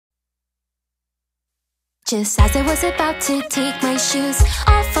Just as I was about to take my shoes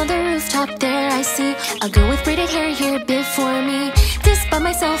off on the rooftop, there I see a girl with braided hair here before me. Just by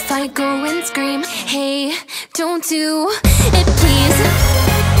myself I go and scream, hey, don't do it please.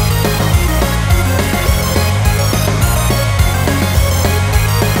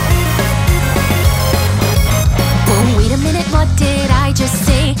 Wait a minute, what did I just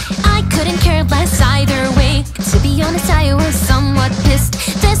say? I couldn't care less either way. To be honest, I was somewhat pissed.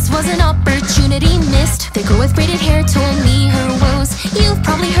 This was an opportunity missed. The girl with braided hair told me her woes. You've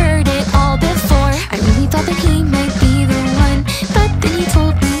probably heard it all before. I really thought that he might be the one, but then he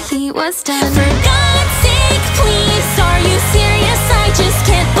told me he was done. For God's sake, please, are you serious? I just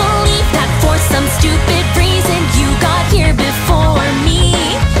can't believe that for some stupid reason you got here before me.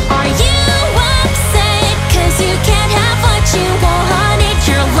 Are you upset 'cause you can't have what you wanted?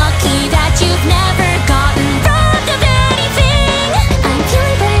 You're lucky that you've never gotten robbed of anything. I'm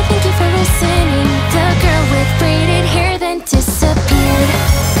feeling better, thank you for listening. The girl with braided hair then disappeared.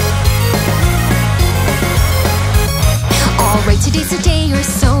 Alright, today's a day or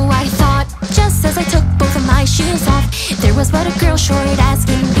so I thought. Just as I took both of my shoes off, there was but a girl short as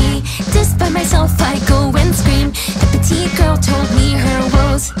can be. Just by myself I go and scream. The petite girl told me her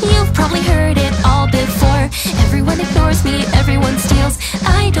woes. You've probably heard it all before. Everyone ignores me, everyone steals.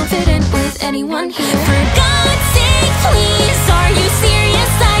 I don't fit in with anyone here. For God's sake, please, are you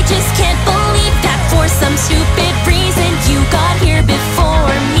serious? I just can't believe that for some stupid reason you got here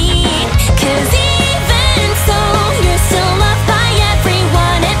before me. 'Cause even so, you're still loved by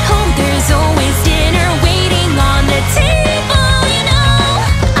everyone at home. There's always dinner waiting on the table, you know.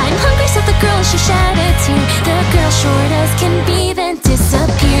 I'm hungry, said the girl, she shed a tear. The girl short as can be then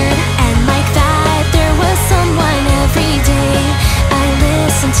disappeared. And like that, there was someone every day. I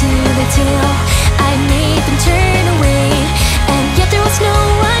listened to the tale, I made them turn away. And yet there was no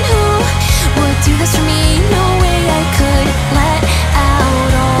one who would do this for me. No way I could let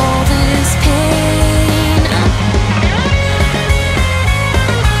out all this pain.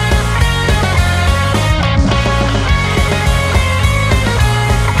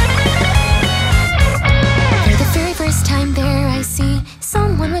 For the very first time there I see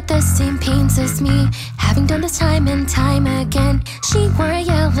someone with the same pains as me. Having done this time and time again, she wore a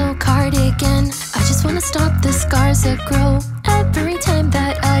yellow cardigan. I just wanna stop the scars that grow every time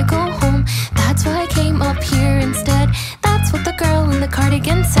that I go home. That's why I came up here instead. That's what the girl in the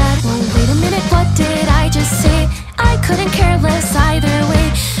cardigan said. Well, wait a minute, what did I just say? I couldn't care less either way.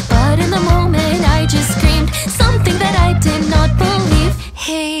 But in the moment I just screamed something that I did not believe.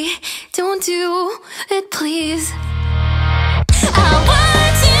 Hey, don't do it please.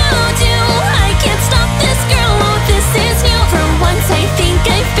 What you do, I can't stop this girl, oh this is new. For once I think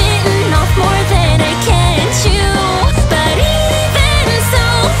I've bitten off more than I can chew. But even so,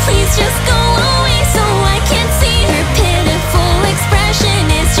 please just go away so I can see her pitiful expression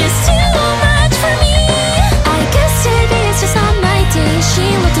is just too much for me. I guess today is just not my day. She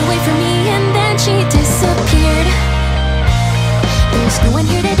looked away from me and then she disappeared. There's no one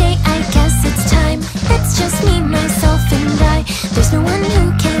here today, I guess it's time. It's just me, myself and I. There's no one who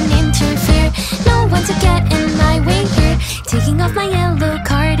can interfere, no one to get in my way here. Taking off my yellow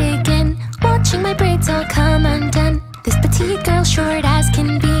cardigan, watching my braids all come undone. This petite girl, short as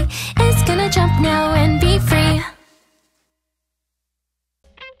can be, is gonna jump now